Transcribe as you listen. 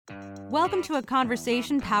Welcome to a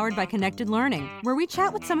conversation powered by Connected Learning, where we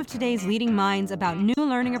chat with some of today's leading minds about new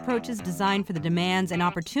learning approaches designed for the demands and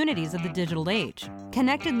opportunities of the digital age.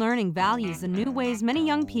 Connected Learning values the new ways many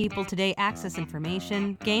young people today access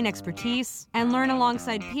information, gain expertise, and learn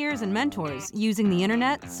alongside peers and mentors using the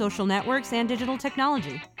internet, social networks, and digital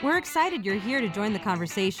technology. We're excited you're here to join the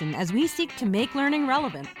conversation as we seek to make learning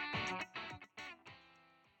relevant.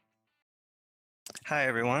 Hi,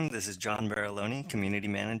 everyone. This is John Baraloni, Community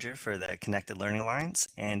Manager for the Connected Learning Alliance.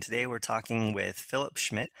 And today we're talking with Philip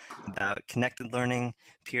Schmidt about connected learning,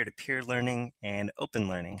 peer-to-peer learning, and open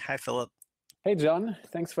learning. Hi, Philip. Hey, John.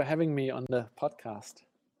 Thanks for having me on the podcast.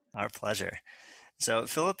 Our pleasure. So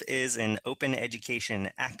Philip is an open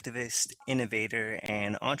education activist, innovator,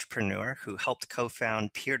 and entrepreneur who helped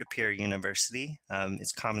co-found Peer-to-Peer University.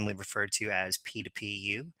 It's commonly referred to as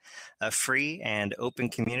P2PU, a free and open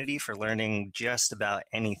community for learning just about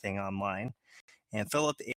anything online. And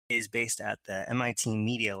Philip is based at the MIT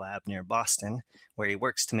Media Lab near Boston, where he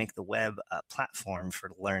works to make the web a platform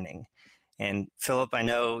for learning. And Philip, I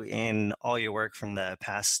know in all your work from the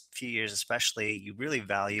past few years especially, you really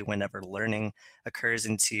value whenever learning occurs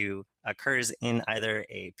in either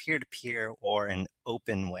a peer-to-peer or an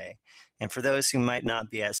open way. And for those who might not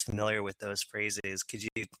be as familiar with those phrases, could you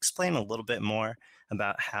explain a little bit more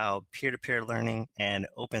about how peer-to-peer learning and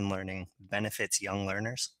open learning benefits young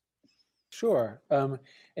learners? Sure. And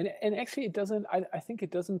actually it doesn't, I think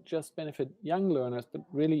it doesn't just benefit young learners, but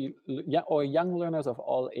really, or young learners of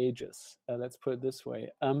all ages. Let's put it this way.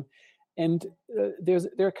 There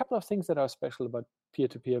are a couple of things that are special about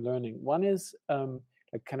peer-to-peer learning. One is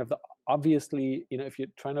like kind of obviously, if you're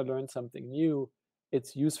trying to learn something new,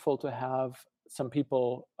 it's useful to have some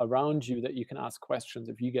people around you that you can ask questions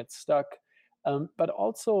if you get stuck. But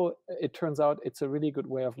also, it turns out it's a really good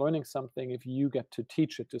way of learning something if you get to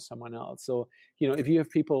teach it to someone else. So, if you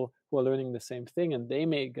have people who are learning the same thing and they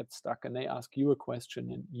may get stuck and they ask you a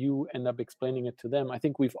question and you end up explaining it to them, I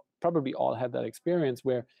think we've probably all had that experience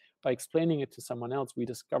where by explaining it to someone else, we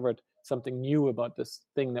discovered something new about this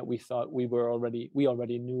thing that we thought we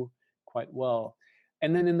already knew quite well.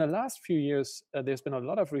 And then in the last few years, there's been a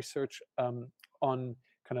lot of research on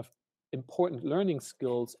kind of important learning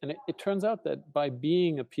skills. And it turns out that by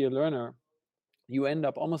being a peer learner, you end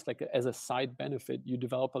up almost like as a side benefit, you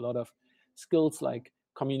develop a lot of skills like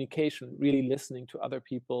communication, really listening to other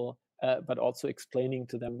people, but also explaining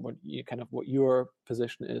to them what your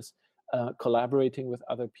position is, collaborating with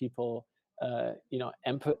other people, I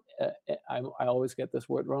always get this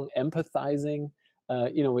word wrong, empathizing,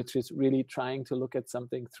 which is really trying to look at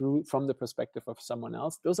something from the perspective of someone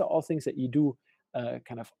else. Those are all things that you do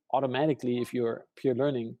kind of automatically if you're peer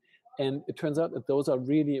learning. And it turns out that those are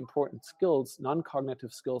really important skills,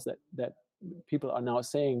 non-cognitive skills that people are now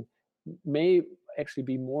saying may actually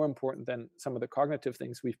be more important than some of the cognitive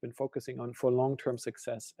things we've been focusing on for long-term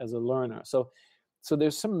success as a learner. So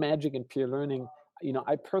there's some magic in peer learning.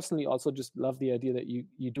 I personally also just love the idea that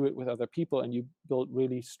you do it with other people and you build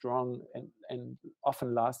really strong and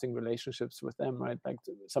often lasting relationships with them, right? Like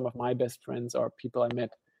some of my best friends are people I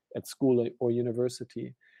met at school or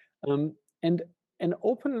university. And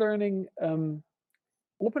open learning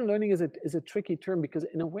is a tricky term because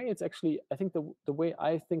in a way it's actually, I think the way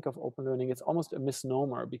I think of open learning, it's almost a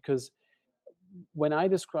misnomer, because when I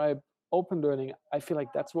describe open learning, I feel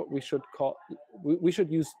like that's what we should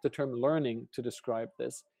use the term learning to describe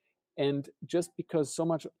this. And just because so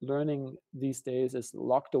much learning these days is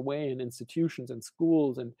locked away in institutions and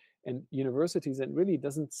schools and universities and really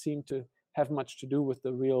doesn't seem to have much to do with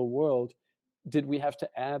the real world, did we have to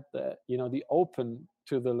add the open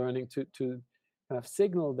to the learning to kind of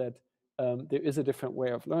signal that there is a different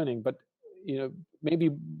way of learning? But maybe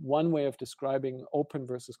one way of describing open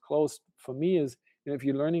versus closed for me is, if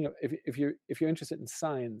you're learning, if you're interested in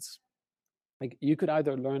science, like you could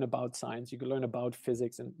either learn about science, you could learn about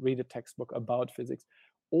physics and read a textbook about physics,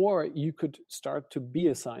 or you could start to be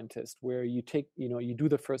a scientist where you take, you do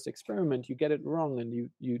the first experiment, you get it wrong, and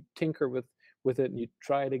you tinker with it and you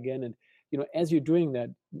try it again. And, as you're doing that,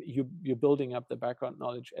 you're building up the background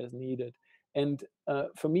knowledge as needed. And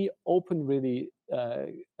for me, open really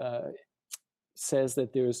says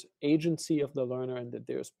that there's agency of the learner and that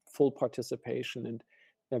there's full participation.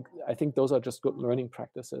 And I think those are just good learning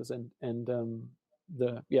practices. I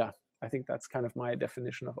think that's kind of my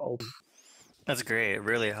definition of open. That's great,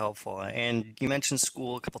 really helpful. And you mentioned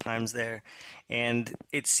school a couple times there, and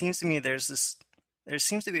it seems to me there's this There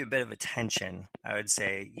seems to be a bit of a tension, I would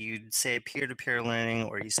say. You'd say peer-to-peer learning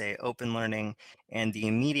or you say open learning, and the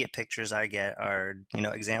immediate pictures I get are,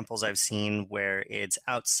 examples I've seen where it's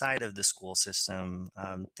outside of the school system,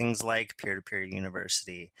 things like peer-to-peer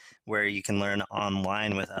university, where you can learn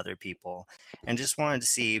online with other people. And just wanted to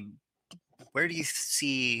see, where do you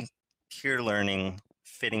see peer learning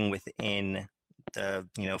fitting within the,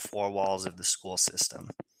 four walls of the school system?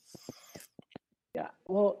 Yeah,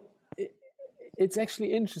 well, it's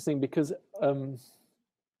actually interesting because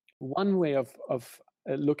one way of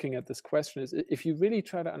looking at this question is if you really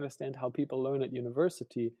try to understand how people learn at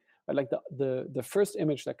university, like the first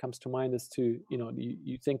image that comes to mind is to,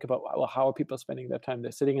 you think about, well, how are people spending their time?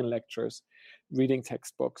 They're sitting in lectures, reading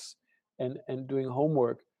textbooks, and doing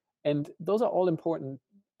homework. And those are all important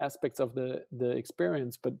aspects of the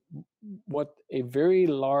experience. But what a very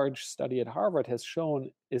large study at Harvard has shown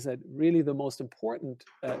is that really the most important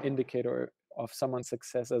indicator of someone's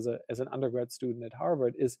success as an undergrad student at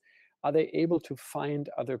Harvard is, are they able to find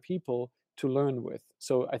other people to learn with?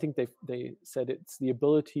 So I think they said it's the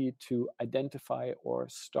ability to identify or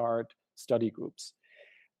start study groups.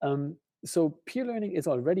 So peer learning is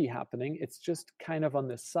already happening. It's just kind of on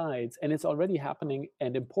the sides, and it's already happening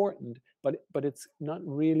and important, but it's not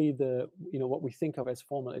really the, what we think of as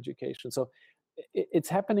formal education. So it's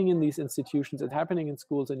happening in these institutions, it's happening in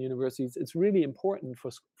schools and universities. It's really important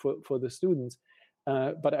for the students.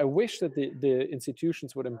 But I wish that the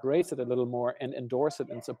institutions would embrace it a little more and endorse it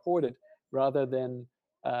and support it, rather than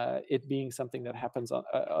it being something that happens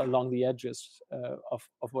along the edges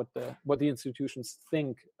of what the institutions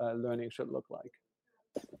think learning should look like.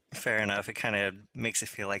 Fair enough. It kind of makes it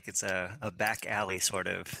feel like it's a back alley sort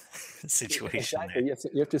of situation. Exactly. There. Yes,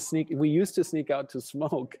 you have to sneak. We used to sneak out to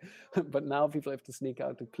smoke, but now people have to sneak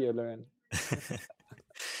out to peer learn.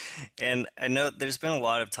 And I know there's been a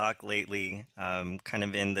lot of talk lately, kind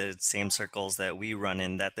of in the same circles that we run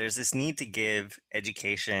in, that there's this need to give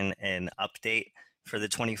education an update for the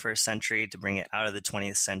 21st century, to bring it out of the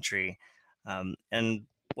 20th century. And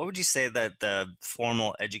what would you say that the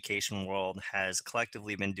formal education world has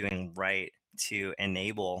collectively been doing right to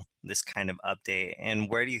enable this kind of update? And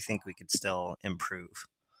where do you think we could still improve?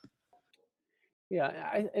 Yeah,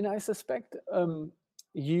 I suspect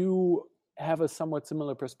you have a somewhat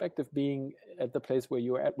similar perspective, being at the place where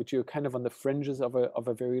you're at, which you're kind of on the fringes of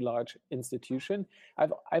a very large institution.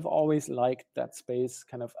 I've always liked that space,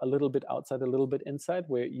 kind of a little bit outside, a little bit inside,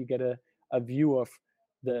 where you get a view of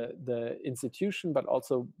the institution, but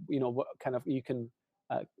also, what kind of, you can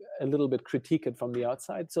a little bit critique it from the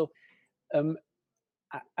outside. So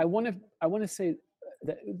I want to say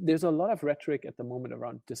that there's a lot of rhetoric at the moment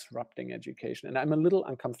around disrupting education, and I'm a little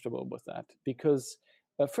uncomfortable with that, because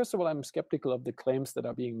first of all, I'm skeptical of the claims that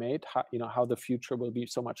are being made, how the future will be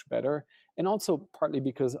so much better. And also partly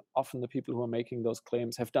because often the people who are making those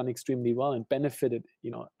claims have done extremely well and benefited,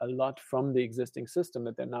 a lot from the existing system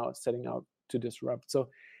that they're now setting out to disrupt. So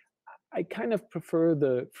I kind of prefer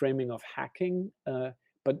the framing of hacking,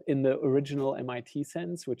 but in the original MIT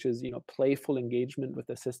sense, which is, playful engagement with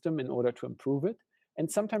the system in order to improve it.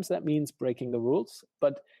 And sometimes that means breaking the rules,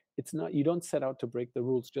 but it's not, you don't set out to break the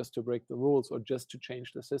rules just to break the rules or just to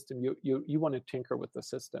change the system. You want to tinker with the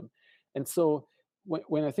system. And so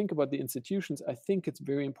when I think about the institutions, I think it's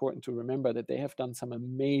very important to remember that they have done some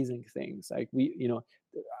amazing things. Like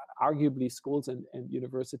arguably schools and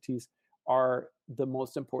universities are the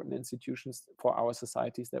most important institutions for our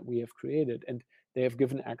societies that we have created. And they have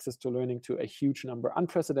given access to learning to a huge number,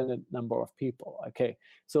 unprecedented number of people. Okay,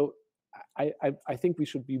 so I think we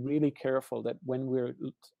should be really careful that when we're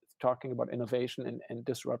talking about innovation and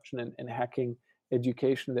disruption and hacking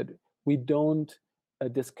education, that we don't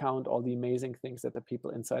discount all the amazing things that the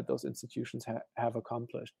people inside those institutions have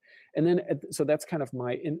accomplished. And then, so that's kind of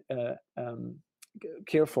my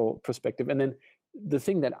careful perspective. And then the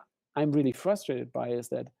thing that I'm really frustrated by is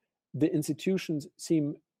that the institutions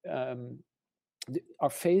are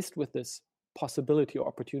faced with this possibility or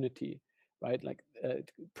opportunity, right? Like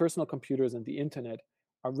personal computers and the internet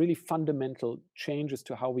are really fundamental changes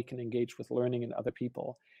to how we can engage with learning and other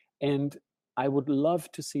people. And I would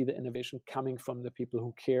love to see the innovation coming from the people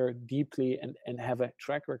who care deeply and have a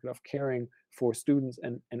track record of caring for students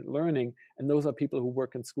and learning. And those are people who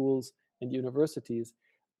work in schools and universities,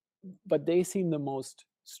 but they seem the most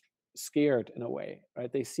scared in a way,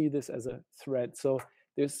 right? They see this as a threat. So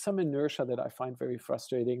there's some inertia that I find very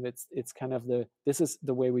frustrating. It's kind of this is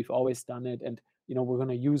the way we've always done it. And we're going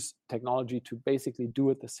to use technology to basically do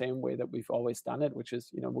it the same way that we've always done it, which is,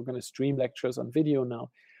 we're going to stream lectures on video now.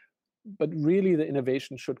 But really the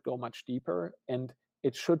innovation should go much deeper, and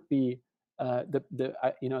it should be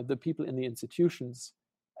the people in the institutions,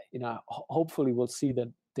 hopefully will see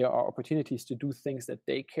that there are opportunities to do things that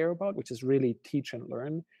they care about, which is really teach and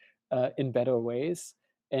learn in better ways.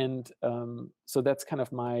 And so that's kind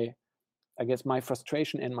of my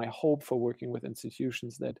frustration and my hope for working with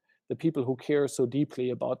institutions, that the people who care so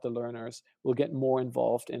deeply about the learners will get more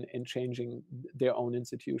involved in changing their own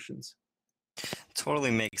institutions.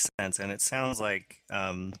 Totally makes sense. And it sounds like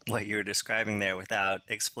what you're describing there without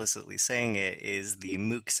explicitly saying it is the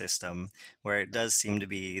MOOC system, where it does seem to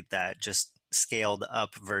be that just scaled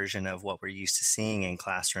up version of what we're used to seeing in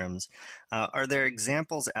classrooms. Are there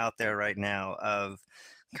examples out there right now of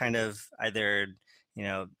kind of either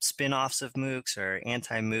spin-offs of MOOCs or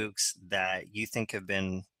anti-MOOCs that you think have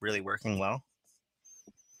been really working well?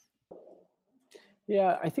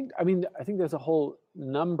 Yeah, I think there's a whole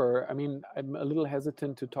number. I mean, I'm a little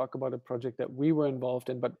hesitant to talk about a project that we were involved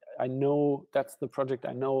in, but I know that's the project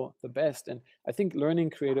I know the best. And I think Learning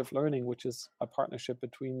Creative Learning, which is a partnership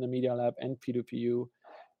between the Media Lab and P2PU,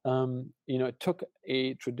 it took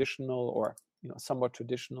a traditional or somewhat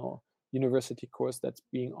traditional university course that's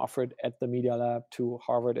being offered at the Media Lab to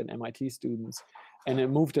Harvard and MIT students, and it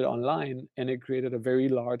moved it online, and it created a very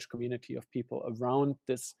large community of people around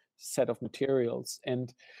this set of materials.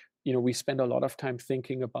 And we spend a lot of time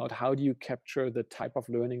thinking about how do you capture the type of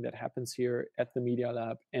learning that happens here at the Media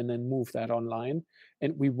Lab and then move that online.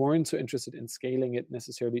 And we weren't so interested in scaling it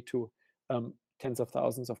necessarily to tens of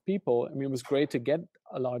thousands of people. I mean, it was great to get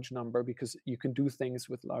a large number because you can do things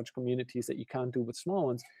with large communities that you can't do with small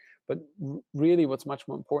ones. But really what's much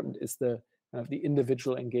more important is the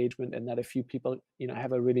individual engagement, and that a few people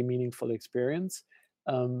have a really meaningful experience.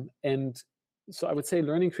 And so I would say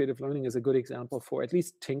Learning Creative Learning is a good example for at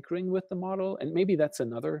least tinkering with the model. And maybe that's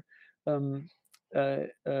another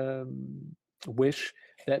wish,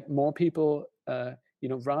 that more people,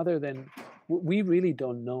 rather than, we really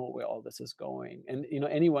don't know where all this is going. And,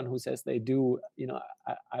 anyone who says they do,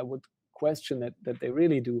 I would question that they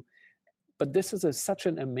really do. But this is such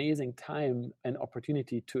an amazing time and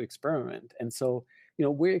opportunity to experiment. And so,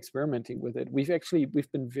 we're experimenting with it.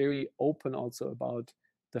 We've been very open also about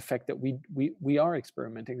the fact that we are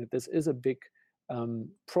experimenting, that this is a big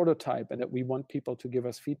prototype, and that we want people to give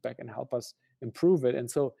us feedback and help us improve it. And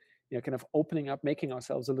so, kind of opening up, making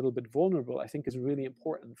ourselves a little bit vulnerable, I think is really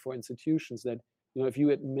important for institutions, that, if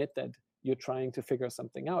you admit that you're trying to figure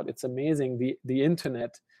something out, it's amazing. The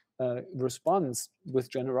internet responds with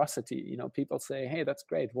generosity. People say, hey, that's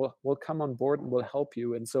great. We'll come on board and we'll help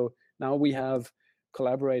you. And so now we have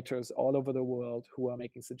collaborators all over the world who are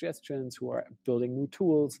making suggestions, who are building new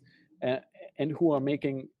tools, and who are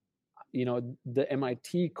making, the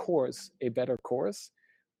MIT course a better course.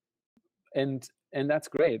 And that's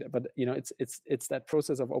great. But it's that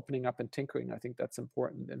process of opening up and tinkering. I think that's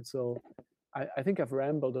important. And so I think I've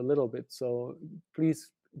rambled a little bit. So please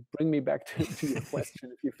bring me back to your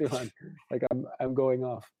question if you feel like I'm going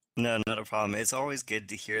off. No, not a problem. It's always good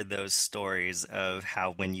to hear those stories of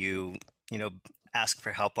how when you ask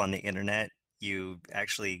for help on the internet, you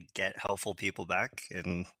actually get helpful people back,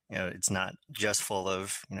 and it's not just full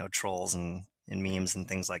of trolls and memes and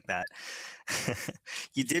things like that.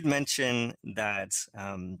 You did mention that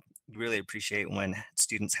you really appreciate when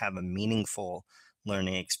students have a meaningful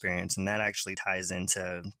learning experience, and that actually ties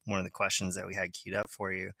into one of the questions that we had queued up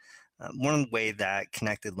for you. One way that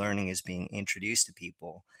connected learning is being introduced to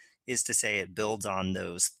people is to say it builds on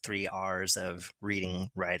those 3 R's of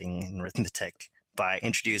reading, writing, and arithmetic by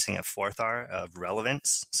introducing a 4th R of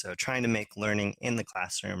relevance. So trying to make learning in the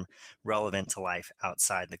classroom relevant to life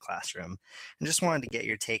outside the classroom. And just wanted to get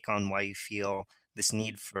your take on why you feel this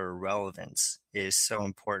need for relevance is so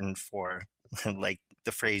important for, like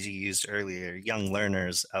the phrase you used earlier, young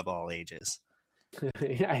learners of all ages.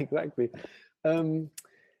 Yeah, exactly.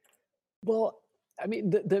 Well, I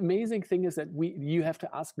mean, the amazing thing is that you have to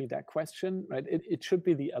ask me that question, right? It should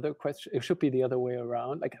be the other question. It should be the other way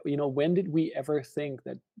around. Like, when did we ever think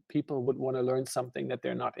that people would want to learn something that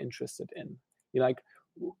they're not interested in?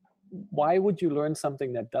 Why would you learn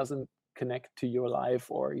something that doesn't connect to your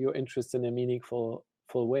life or your interest in a meaningful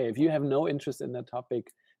way? If you have no interest in that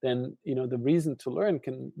topic, then the reason to learn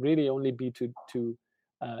can really only be to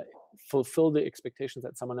fulfill the expectations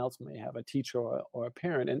that someone else may have, a teacher or a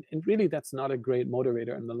parent. And really, that's not a great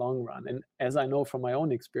motivator in the long run. And as I know from my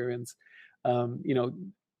own experience,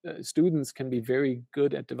 students can be very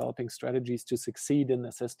good at developing strategies to succeed in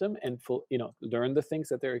the system and learn the things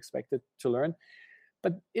that they're expected to learn.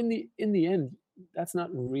 But in the end, that's not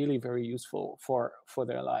really very useful for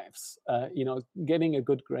their lives. Getting a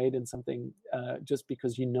good grade in something just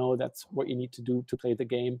because that's what you need to do to play the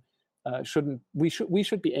game shouldn't we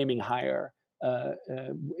should be aiming higher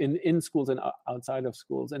in schools and outside of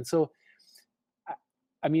schools. And so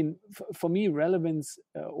I mean, for me, relevance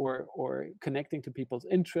or connecting to people's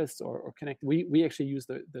interests or connect, we actually use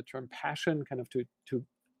the term passion kind of to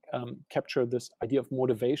capture this idea of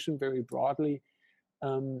motivation very broadly,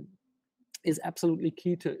 is absolutely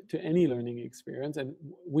key to any learning experience. And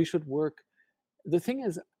we should work. The thing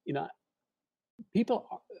is, you know,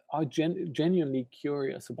 people are genuinely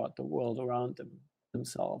curious about the world around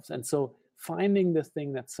themselves. And so finding the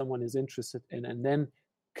thing that someone is interested in and then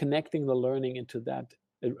connecting the learning into that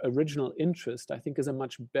original interest, I think, is a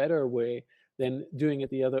much better way than doing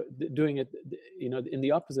it you know, in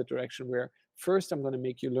the opposite direction, where first I'm going to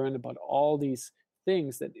make you learn about all these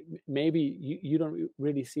things that maybe you don't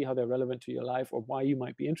really see how they're relevant to your life or why you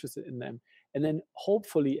might be interested in them. And then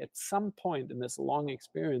hopefully at some point in this long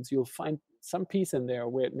experience, you'll find some piece in there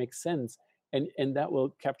where it makes sense. And that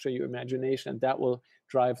will capture your imagination, and that will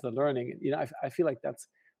drive the learning. You know, I feel like that's,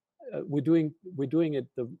 we're doing it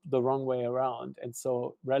the wrong way around. And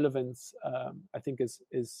so relevance, I think,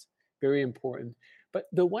 is very important. But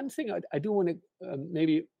the one thing I do want to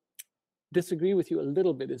maybe disagree with you a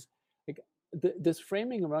little bit is like this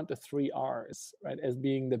framing around the 3 R's, right, as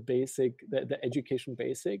being the basic, the education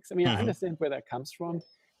basics. I mean, I understand where that comes from,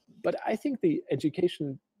 but I think the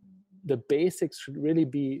basics should really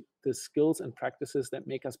be the skills and practices that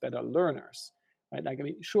make us better learners, right? Like, I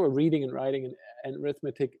mean, sure, reading and writing and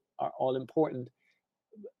arithmetic are all important,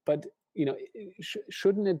 but, you know,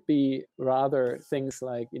 shouldn't it be rather things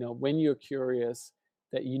like, you know, when you're curious,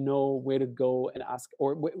 that you know where to go and ask,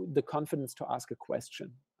 or the confidence to ask a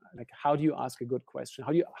question. Like, how do you ask a good question?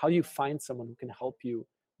 How do you find someone who can help you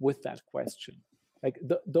with that question? Like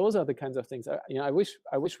those are the kinds of things. You know, I wish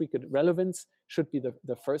we could. Relevance should be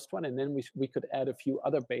the first one, and then we could add a few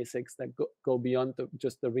other basics that go beyond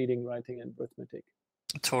just the reading, writing, and arithmetic.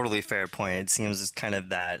 Totally fair point. It seems it's kind of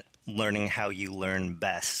that learning how you learn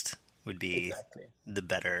best would be exactly the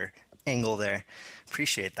better angle there.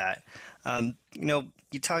 Appreciate that. You know,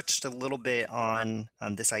 you touched a little bit on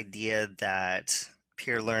this idea that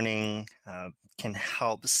peer learning can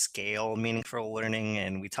help scale meaningful learning,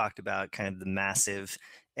 and we talked about kind of the massive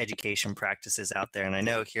education practices out there. And I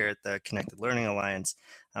know here at the Connected Learning Alliance,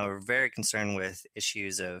 we're very concerned with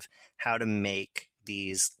issues of how to make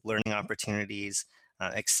these learning opportunities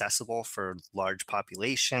accessible for large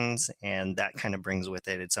populations, and that kind of brings with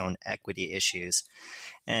it its own equity issues.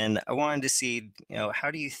 And I wanted to see, you know, how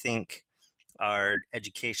do you think our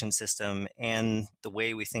education system and the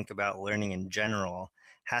way we think about learning in general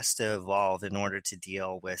has to evolve in order to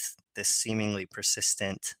deal with this seemingly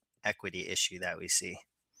persistent equity issue that we see?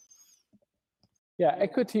 Yeah,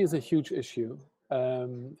 equity is a huge issue.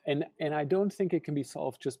 And I don't think it can be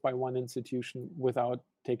solved just by one institution without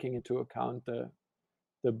taking into account the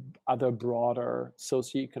other broader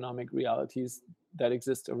socioeconomic realities that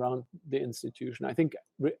exist around the institution. I think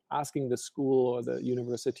asking the school or the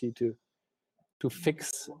university to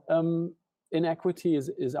fix inequity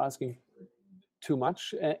is asking too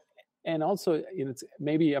much. And also, you know, it's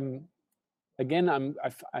maybe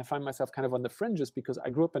I find myself kind of on the fringes because I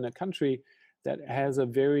grew up in a country that has a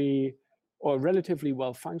very or relatively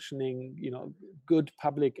well-functioning, you know, good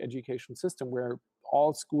public education system where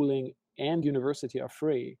all schooling and university are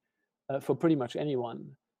free for pretty much anyone.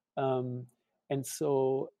 And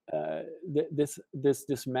so this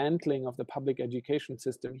dismantling of the public education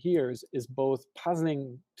system here is both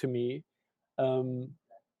puzzling to me, and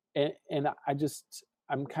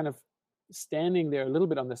I'm kind of standing there a little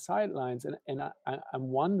bit on the sidelines, and I'm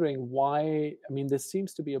wondering why. I mean, this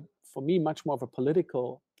seems to be for me much more of a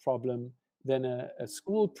political problem than a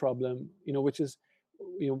school problem, you know, which is,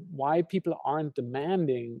 you know, why people aren't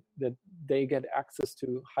demanding that they get access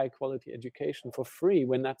to high quality education for free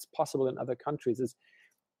when that's possible in other countries. Is,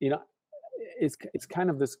 you know, it's kind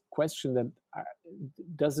of this question that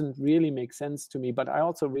doesn't really make sense to me. But I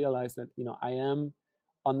also realize that, you know, I am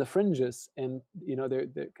on the fringes, and, you know,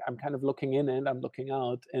 I'm kind of looking in and I'm looking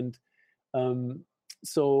out, and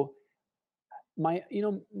so my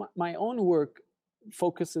own work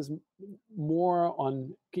focuses more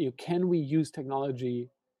on, you know, can we use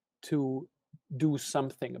technology to do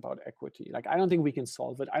something about equity? Like, I don't think we can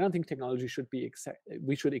solve it. I don't think technology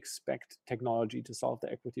we should expect technology to solve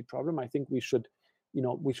the equity problem. I think we should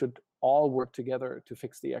all work together to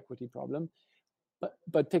fix the equity problem.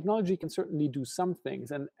 But technology can certainly do some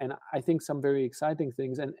things, and I think some very exciting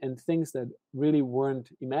things, and things that really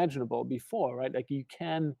weren't imaginable before, right? Like, you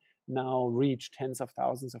can now reach tens of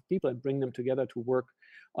thousands of people and bring them together to work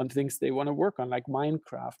on things they want to work on, like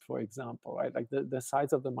Minecraft, for example, right? Like the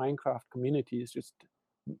size of the Minecraft community is just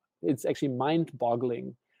it's actually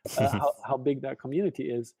mind-boggling how big that community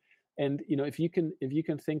is. And if you can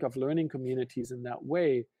think of learning communities in that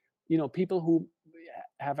way, people who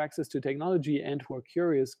have access to technology and who are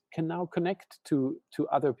curious can now connect to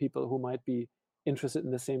other people who might be interested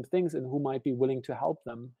in the same things and who might be willing to help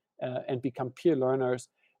them and become peer learners.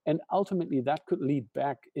 And ultimately, that could lead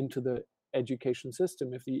back into the education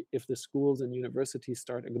system if the schools and universities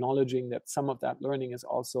start acknowledging that some of that learning is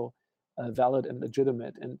also valid and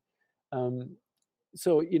legitimate. And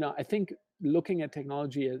so I think looking at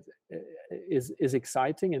technology is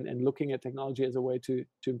exciting, and looking at technology as a way to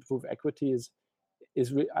improve equity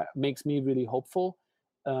makes me really hopeful.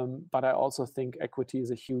 But I also think equity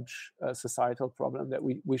is a huge societal problem that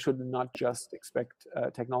we should not just expect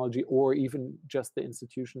technology or even just the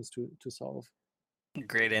institutions to solve.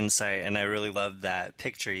 Great insight. And I really love that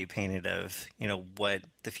picture you painted of, what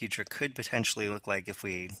the future could potentially look like if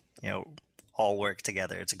we, all work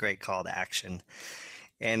together. It's a great call to action.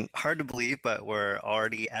 And hard to believe, but we're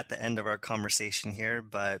already at the end of our conversation here.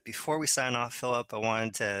 But before we sign off, Philip, I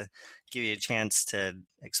wanted to give you a chance to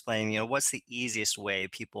explain, what's the easiest way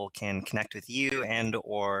people can connect with you and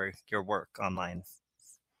or your work online?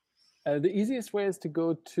 The easiest way is to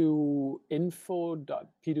go to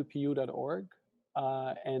info.p2pu.org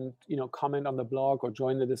and comment on the blog or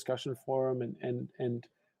join the discussion forum and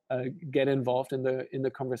get involved in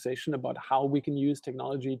the conversation about how we can use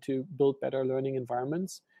technology to build better learning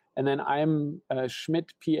environments. And then I'm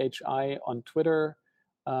Schmidt PHI on Twitter,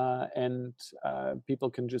 and people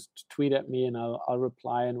can just tweet at me and I'll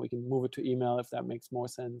reply, and we can move it to email if that makes more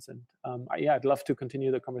sense. And I'd love to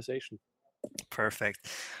continue the conversation. Perfect.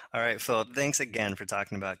 All right, Phil, thanks again for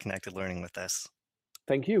talking about connected learning with us.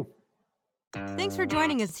 Thank you. Thanks for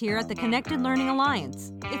joining us here at the Connected Learning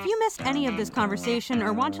Alliance. If you missed any of this conversation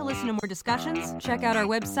or want to listen to more discussions, check out our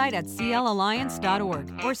website at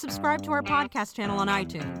clalliance.org or subscribe to our podcast channel on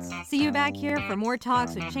iTunes. See you back here for more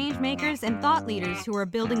talks with change makers and thought leaders who are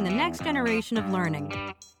building the next generation of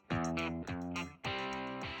learning.